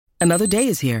Another day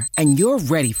is here, and you're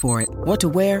ready for it. What to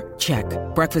wear? Check.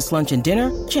 Breakfast, lunch, and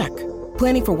dinner? Check.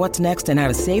 Planning for what's next and how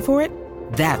to save for it?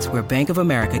 That's where Bank of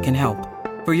America can help.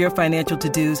 For your financial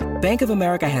to-dos, Bank of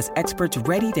America has experts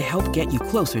ready to help get you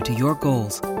closer to your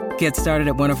goals. Get started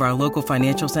at one of our local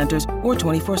financial centers or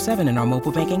 24/7 in our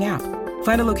mobile banking app.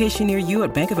 Find a location near you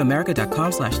at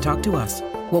bankofamerica.com/talktous.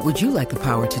 What would you like the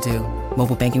power to do?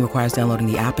 Mobile banking requires downloading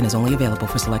the app and is only available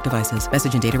for select devices.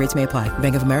 Message and data rates may apply.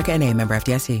 Bank of America N.A., member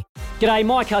FDIC. G'day,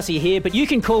 Mike Hussey here, but you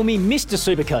can call me Mr.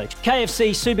 Supercoach. KFC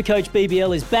Supercoach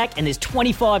BBL is back and there's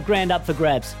 25 grand up for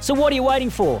grabs. So what are you waiting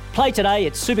for? Play today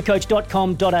at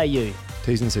supercoach.com.au.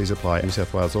 T's and C's apply. New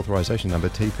South Wales authorisation number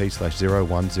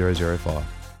TP/01005.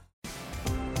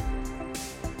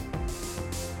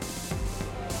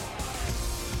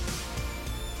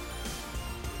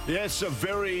 Yes, a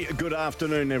very good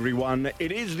afternoon, everyone.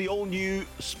 It is the all-new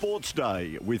Sports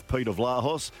Day with Peter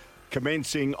Vlahos,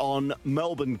 commencing on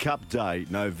Melbourne Cup Day,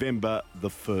 November the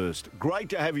 1st. Great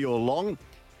to have you along,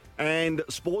 and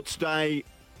Sports Day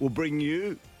will bring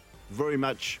you very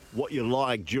much what you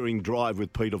like during Drive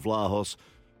with Peter Vlahos,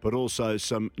 but also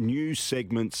some new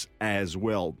segments as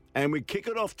well. And we kick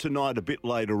it off tonight a bit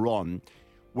later on,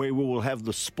 where we will have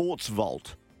the Sports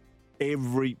Vault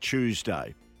every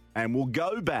Tuesday. And we'll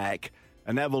go back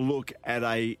and have a look at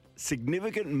a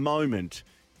significant moment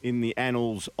in the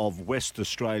annals of West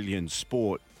Australian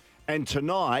sport. And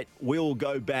tonight, we'll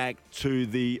go back to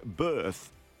the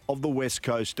birth of the West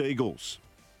Coast Eagles.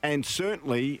 And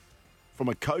certainly, from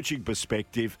a coaching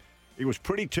perspective, it was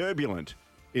pretty turbulent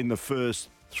in the first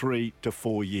 3 to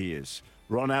 4 years.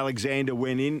 Ron Alexander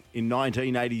went in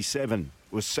 1987,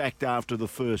 was sacked after the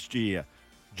first year.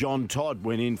 John Todd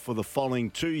went in for the following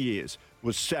 2 years,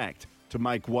 was sacked to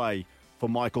make way for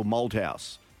Michael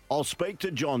Malthouse. I'll speak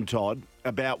to John Todd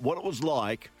about what it was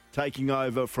like taking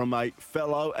over from a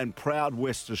fellow and proud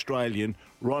West Australian,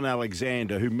 Ron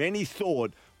Alexander, who many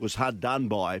thought was hard done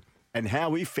by, and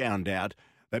how he found out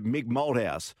that Mick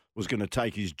Malthouse was going to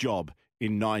take his job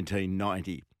in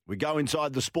 1990. We go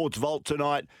inside the Sports Vault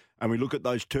tonight and we look at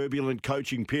those turbulent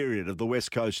coaching period of the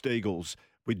West Coast Eagles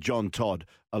with John Todd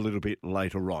a little bit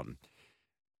later on.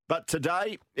 But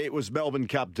today, it was Melbourne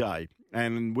Cup Day,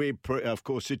 and we're, of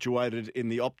course, situated in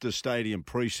the Optus Stadium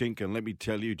precinct, and let me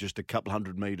tell you, just a couple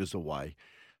hundred metres away,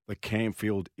 the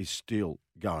Campfield is still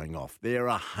going off. There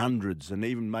are hundreds and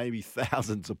even maybe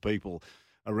thousands of people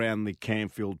around the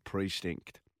Campfield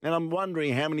precinct. And I'm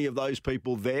wondering how many of those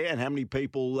people there and how many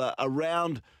people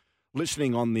around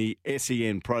listening on the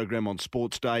SEN program on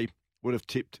Sports Day would have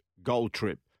tipped Gold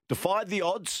Trip. Defied the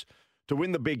odds to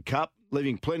win the big cup,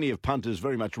 leaving plenty of punters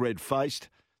very much red-faced.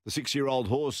 The 6-year-old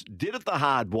horse did it the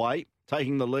hard way,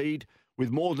 taking the lead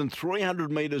with more than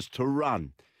 300 metres to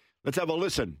run. Let's have a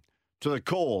listen to the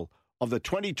call of the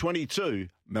 2022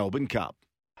 Melbourne Cup.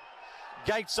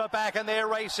 Gates are back and they're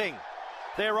racing.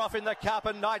 They're off in the cup,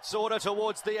 and Knight's Order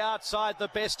towards the outside. The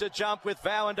best to jump with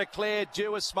Vow and Declare.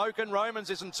 Due as Smoke and Romans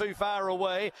isn't too far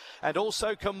away. And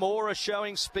also Kimura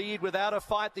showing speed without a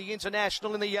fight. The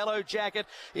International in the yellow jacket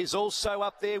is also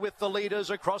up there with the leaders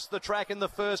across the track in the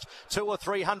first 200 or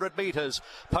 300 metres.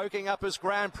 Poking up as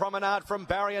Grand Promenade from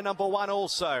barrier number 1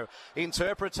 also.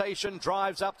 Interpretation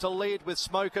drives up to lead with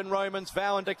Smoke and Romans,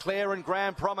 Vow and Declare and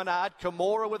Grand Promenade.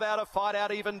 Kimura without a fight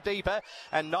out even deeper.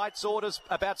 And Knight's Order's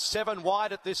about 7 wide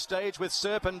at this stage with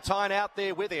Serpentine out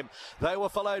there with him. They were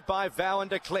followed by Vow and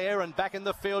Declare, and back in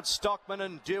the field Stockman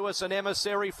and Dewis and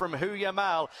Emissary from Hu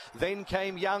Yamal. Then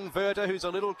came Young Verta, who's a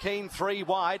little keen 3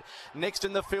 wide. Next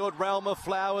in the field Realm of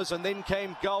Flowers, and then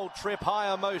came Gold Trip,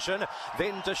 Higher Motion.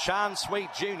 Then Deshaun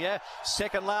Sweet Jr.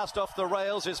 Second last off the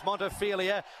rails is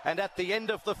Montefilia, and at the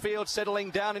end of the field settling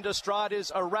down into stride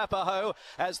is Arapaho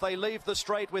as they leave the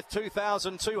straight with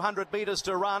 2,200 metres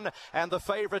to run, and the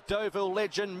favourite Deauville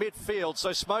Legend midfield.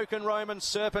 So Smoke and Roman,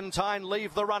 Serpentine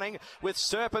leave the running with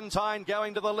Serpentine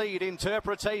going to the lead.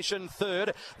 Interpretation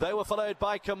third. They were followed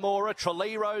by Kimura.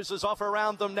 Tralee Rose is off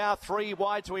around them now 3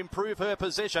 wide to improve her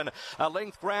position. A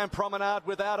length Grand Promenade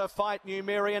without a fight.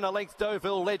 Numerian, a length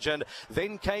Deauville Legend.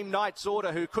 Then came Knight's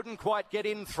Order, who couldn't quite get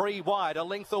in 3 wide. A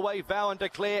length away Vow and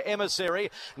Declare,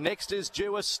 Emissary. Next is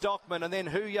Dewis Stockman, and then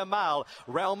Hu Yamal.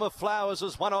 Realm of Flowers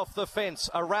is one off the fence.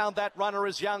 Around that runner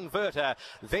is Young Verta.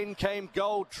 Then came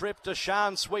Gold Trip to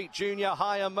Deshaun Sweet Jr.,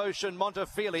 High Emotion,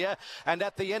 Montefilia, and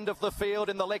at the end of the field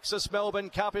in the Lexus Melbourne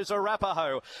Cup is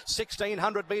Arapaho.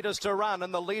 1,600 metres to run,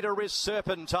 and the leader is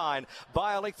Serpentine.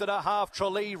 By a length and a half,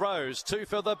 Tralee Rose. 2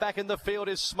 further back in the field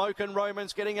is Smoke and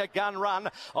Romans getting a gun run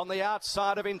on the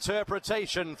outside of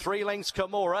Interpretation. 3 lengths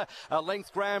Kimura, a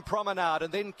length Grand Promenade,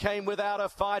 and then came Without a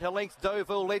Fight, a length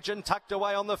Deauville Legend tucked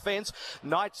away on the fence.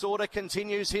 Knight's Order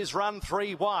continues his run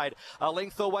 3 wide. A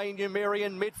length away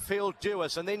Numerian midfield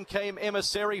Duis, and then came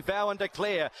Emissary, Vow and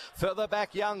Declare. Further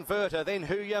back Young Verta, then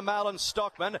Huya Mal and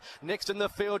Stockman. Next in the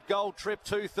field Gold Trip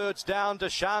 2/3 down.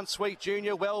 Deshaun Sweet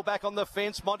Jr. well back on the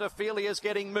fence. Montefilia's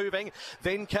getting moving.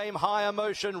 Then came High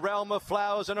Emotion, Realm of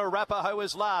Flowers, and Arapaho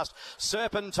is last.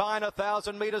 Serpentine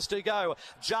 1,000 metres to go.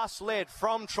 Just led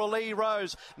from Tralee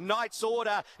Rose. Knight's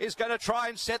Order is going to try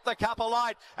and set the cup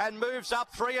alight and moves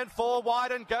up 3 and 4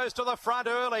 wide and goes to the front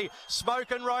early.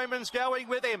 Smoke and Romans going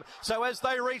with him. So as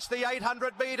they reach the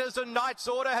 800 metres, and Knight's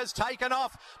Order has taken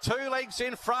off 2 lengths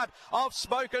in front of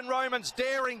Smoke and Romans.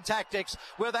 Daring Tactics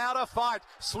Without a Fight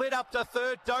slid up to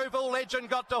 3rd. Deauville Legend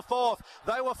got to 4th.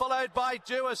 They were followed by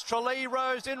Duis. Tralee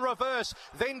Rose in reverse.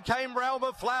 Then came Realm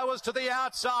of Flowers to the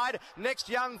outside. Next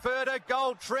Young Verta,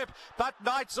 Gold Trip. But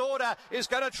Knight's Order is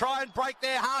going to try and break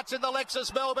their hearts in the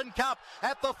Lexus Melbourne Cup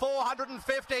at the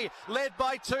 450, led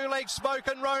by 2 legs Smoke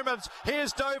and Romans.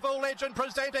 Here's Deauville Legend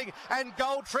presenting, and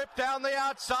Gold Trip down the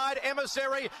outside.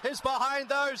 Emissary is behind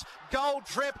those. Gold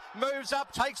Trip moves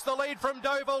up, takes the lead from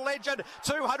Deauville Legend.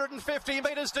 250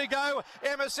 metres to go.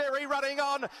 Emissary running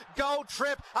on. Gold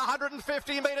Trip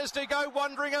 150 metres to go,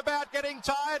 wandering about, getting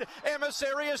tired.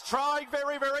 Emissary is trying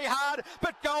very, very hard,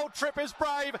 but Gold Trip is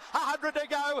brave. 100 to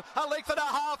go, a length and a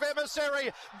half.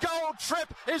 Emissary. Gold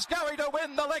Trip is going to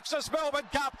win the Lexus Melbourne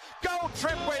Cup. Gold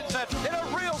Trip wins it in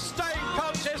a real staying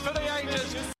contest for the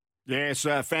ages. Yes,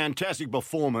 fantastic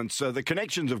performance. The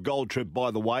Connections of Gold Trip,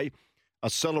 by the way, are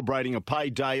celebrating a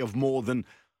payday of more than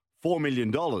 $4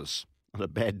 million. Not a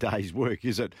bad day's work,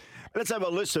 is it? Let's have a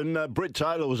listen. Britt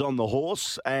Taylor was on the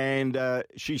horse, and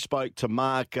she spoke to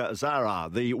Mark Zahra,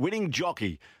 the winning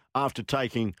jockey, after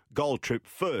taking Gold Trip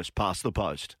first past the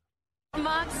post.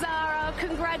 Mark Zahra,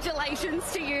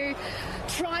 congratulations to you.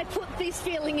 Try put this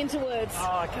feeling into words.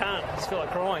 Oh, I can't. I just feel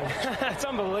like crying. It's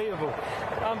unbelievable.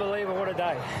 Unbelievable. What a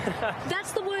day.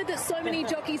 That's the word that so many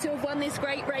jockeys who have won this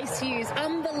great race use.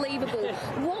 Unbelievable.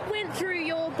 What went through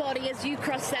your body as you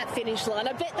crossed that finish line?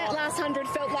 I bet that last 100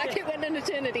 felt like it went an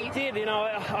eternity. It did. You know,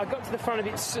 I got to the front a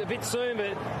bit soon,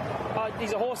 but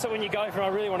he's a horse that when you go from, I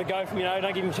really want to go from,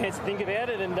 don't give him a chance to think about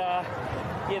it. And,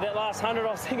 that last 100,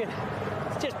 I was thinking,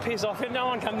 just piss off it. No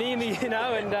one come near me, and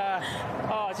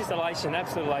it's just elation,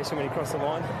 absolute elation when he crossed the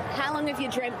line. How long have you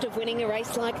dreamt of winning a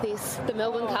race like this, the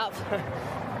Melbourne Cup?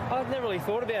 I've never really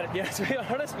thought about it, to be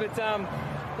honest, but don't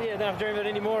have to dream of it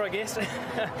anymore, I guess.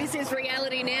 This is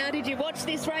reality now. Did you watch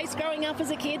this race growing up as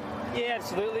a kid? Yeah,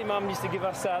 absolutely. Mum used to give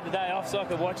us the day off so I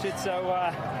could watch it,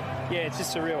 so it's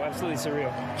just surreal, absolutely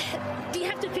surreal. Do you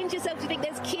have to pinch yourself? Do you think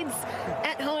there's kids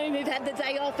at home who've had the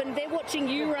day off and they're watching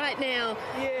you right now?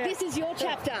 Yeah. This is your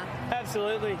chapter.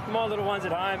 Absolutely. My little one's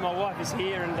at home, my wife is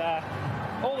here,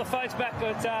 and all the folks back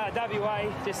at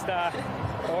WA, just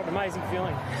what an amazing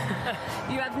feeling.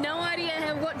 You have no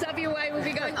idea what WA will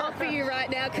be going on for you right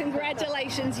now.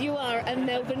 Congratulations, you are a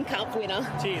Melbourne Cup winner.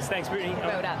 Cheers, thanks Brittany.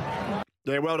 Well done.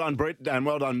 Yeah, well done Britt, and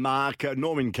well done Mark.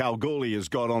 Norman Kalgoorlie has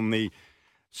got on the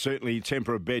certainly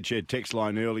Tempera Bedshed text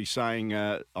line early, saying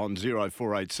on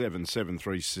 0487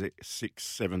 736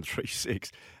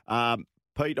 736.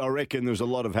 Pete, I reckon there's a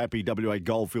lot of happy WA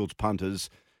Goldfields punters,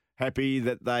 happy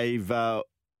that they've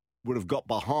would have got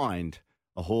behind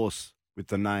a horse with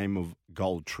the name of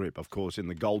Gold Trip, of course, in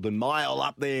the Golden Mile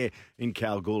up there in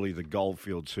Kalgoorlie, the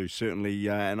Goldfields, who certainly,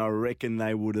 and I reckon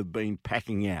they would have been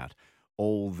packing out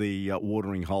all the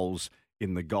watering holes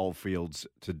in the Goldfields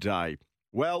today.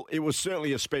 Well, it was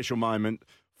certainly a special moment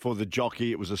for the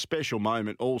jockey. It was a special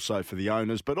moment also for the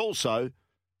owners, but also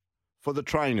for the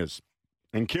trainers.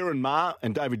 And Kieran Maher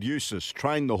and David Eustace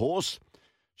trained the horse,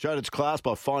 showed its class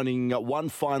by finding one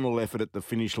final effort at the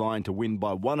finish line to win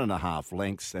by 1.5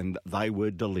 lengths, and they were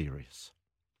delirious.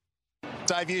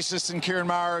 Dave Eustace and Kieran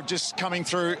Maher are just coming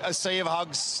through a sea of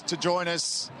hugs to join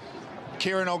us.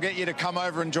 Kieran, I'll get you to come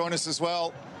over and join us as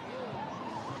well.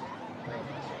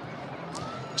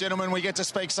 Gentlemen, we get to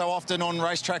speak so often on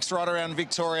racetracks right around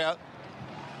Victoria,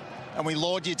 and we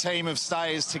laud your team of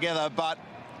stayers together, but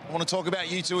I want to talk about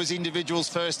you two as individuals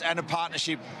first and a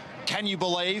partnership. Can you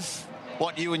believe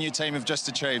what you and your team have just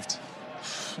achieved?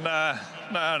 No,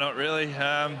 not really.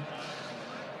 No,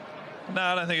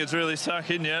 I don't think it's really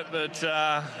sunk in yet, but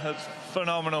it's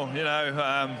phenomenal.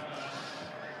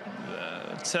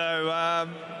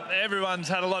 Everyone's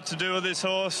had a lot to do with this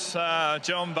horse.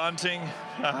 John Bunting,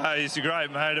 he's a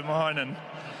great mate of mine, and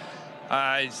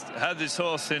he's had this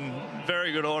horse in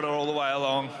very good order all the way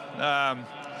along.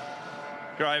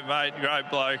 Great mate, great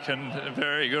bloke, and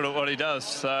very good at what he does.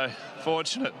 So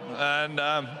fortunate. And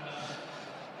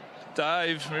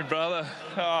Dave, my brother,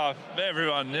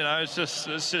 everyone, it's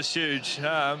just huge.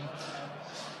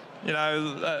 Dave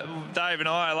and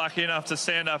I are lucky enough to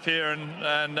stand up here,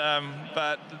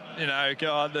 but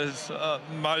God, there's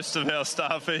most of our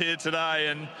staff are here today,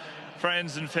 and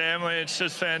friends and family. It's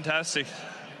just fantastic.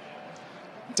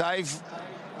 Dave,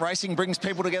 racing brings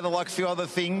people together like a few other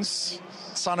things.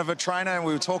 Son of a trainer, and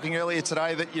we were talking earlier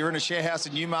today that you're in a share house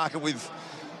in Newmarket with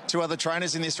two other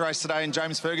trainers in this race today, and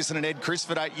James Ferguson and Ed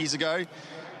Crisford 8 years ago.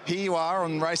 Here you are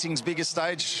on racing's biggest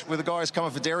stage with a guy who's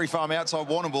coming for Dairy Farm outside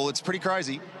Warrnambool. It's pretty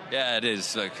crazy. Yeah, it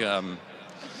is. Look,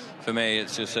 for me,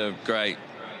 it's just a great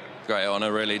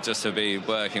honour, really, just to be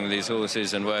working with these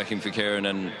horses and working for Kieran.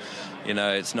 And,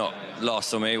 it's not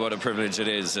lost on me what a privilege it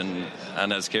is. And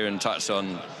as Kieran touched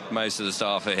on, most of the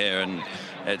staff are here, and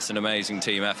it's an amazing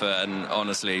team effort. And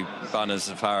honestly, Banners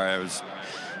Safari has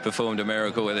performed a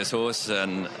miracle with this horse,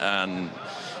 and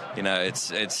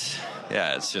it's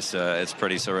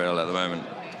pretty surreal at the moment.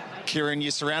 Kieran,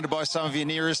 you're surrounded by some of your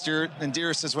nearest and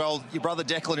dearest as well. Your brother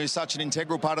Declan, who's such an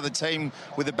integral part of the team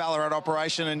with the Ballarat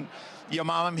operation, and your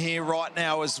mum here right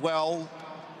now as well.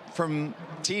 From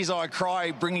Tears I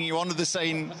Cry bringing you onto the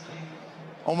scene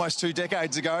almost 2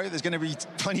 decades ago, there's going to be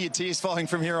plenty of tears flowing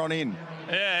from here on in.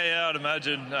 Yeah, I'd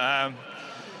imagine.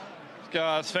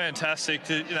 God, it's fantastic.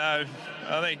 I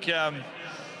think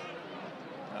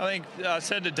I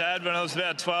said to Dad when I was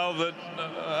about 12 that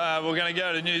we're going to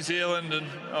go to New Zealand, and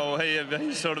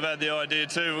he sort of had the idea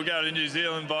too. We'll go to New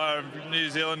Zealand, buy a New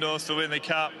Zealand horse to win the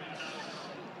Cup.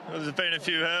 There's been a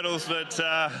few hurdles, but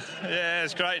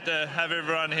it's great to have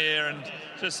everyone here, and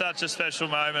just such a special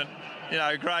moment.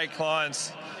 Great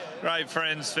clients, great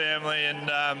friends, family, and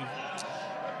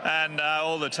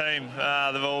all the team.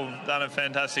 They've all done a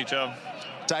fantastic job.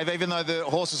 Dave, even though the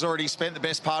horse has already spent the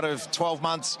best part of 12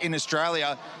 months in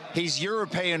Australia, his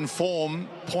European form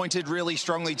pointed really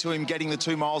strongly to him getting the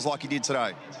 2 miles like he did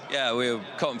today. Yeah, we were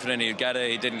confident he'd get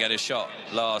it. He didn't get a shot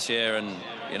last year, and,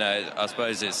 I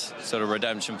suppose it's sort of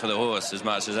redemption for the horse as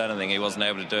much as anything. He wasn't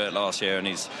able to do it last year, and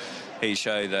he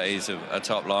showed that he's a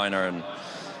top liner,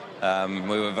 and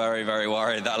we were very, very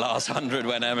worried that last 100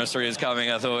 when Emissary was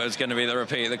coming. I thought it was going to be the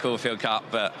repeat of the Caulfield Cup,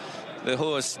 but the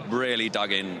horse really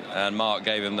dug in, and Mark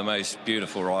gave him the most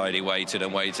beautiful ride. He waited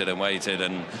and waited and waited,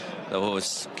 and the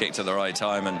horse kicked at the right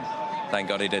time, and thank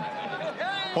God he did.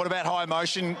 What about High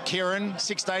Emotion? Kieran,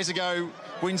 6 days ago,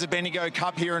 wins the Bendigo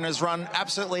Cup here and has run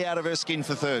absolutely out of her skin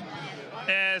for third.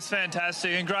 Yeah, it's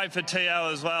fantastic, and great for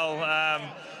Tio as well.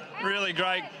 Really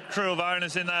great crew of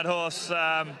owners in that horse.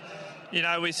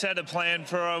 We set a plan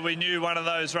for her. We knew one of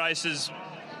those races,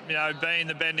 being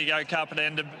the Bendigo Cup, it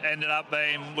ended up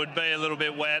would be a little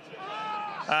bit wet.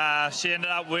 She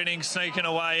ended up winning, sneaking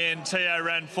her way in. Tio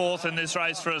ran 4th in this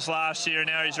race for us last year, and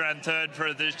now he's ran 3rd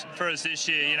for us this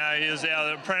year. He was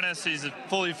our apprentice. He's a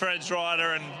fully fledged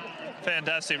rider, and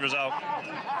fantastic result.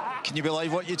 Can you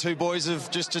believe what you two boys have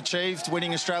just achieved,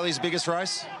 winning Australia's biggest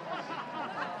race?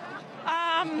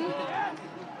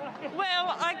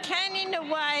 Well, I can in a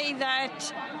way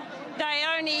that they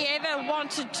only ever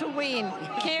wanted to win.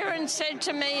 Kieran said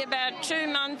to me about 2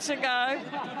 months ago,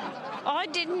 I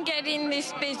didn't get in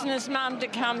this business, Mum, to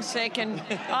come second.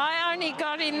 I only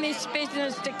got in this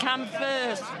business to come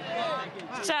first.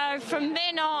 So from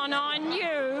then on, I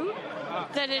knew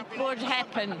that it would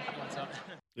happen.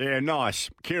 Yeah, nice.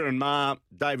 Kieran Maher,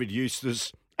 David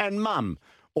Eustace and Mum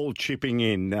all chipping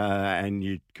in, and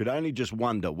you could only just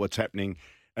wonder what's happening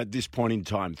at this point in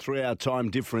time. 3-hour time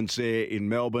difference there in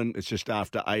Melbourne. It's just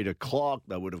after 8 o'clock.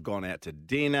 They would have gone out to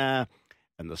dinner,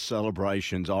 and the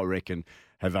celebrations, I reckon,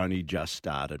 have only just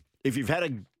started. If you've had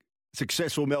a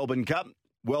successful Melbourne Cup,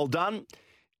 well done.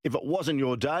 If it wasn't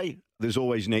your day, there's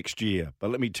always next year.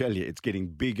 But let me tell you, it's getting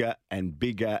bigger and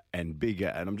bigger and bigger.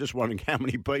 And I'm just wondering how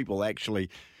many people actually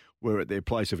were at their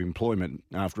place of employment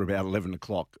after about 11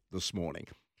 o'clock this morning.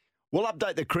 We'll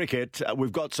update the cricket.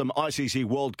 We've got some ICC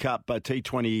World Cup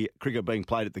T20 cricket being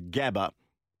played at the Gabba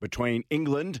between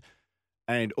England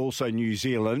and also New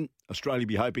Zealand. Australia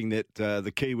be hoping that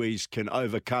the Kiwis can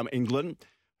overcome England,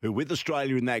 who with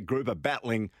Australia in that group are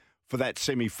battling for that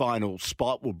semi-final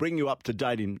spot. We'll bring you up to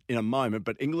date in a moment,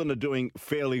 but England are doing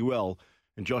fairly well,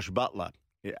 and Josh Butler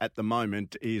at the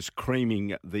moment is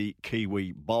creaming the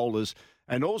Kiwi bowlers.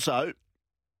 And also,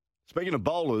 speaking of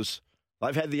bowlers,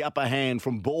 they've had the upper hand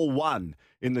from ball one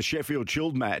in the Sheffield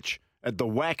Shield match at the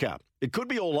WACA. It could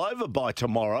be all over by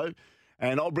tomorrow,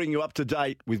 and I'll bring you up to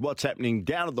date with what's happening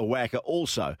down at the WACA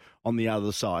also on the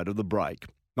other side of the break.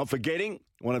 Not forgetting,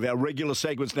 one of our regular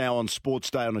segments now on Sports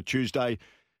Day on a Tuesday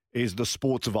is the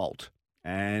Sports Vault.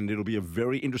 And it'll be a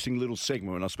very interesting little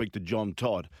segment when I speak to John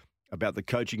Todd about the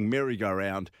coaching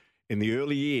merry-go-round in the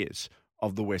early years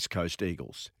of the West Coast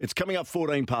Eagles. It's coming up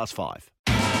 5:14.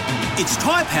 It's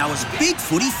Tyre Power's Big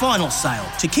Footy Final Sale.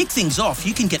 To kick things off,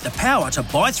 you can get the power to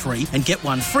buy 3 and get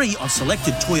 1 free on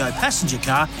selected Toyo passenger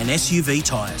car and SUV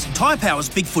tyres. Tyre Power's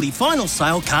Big Footy Final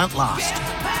Sale can't last.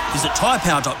 Visit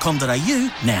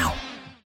tyrepower.com.au now.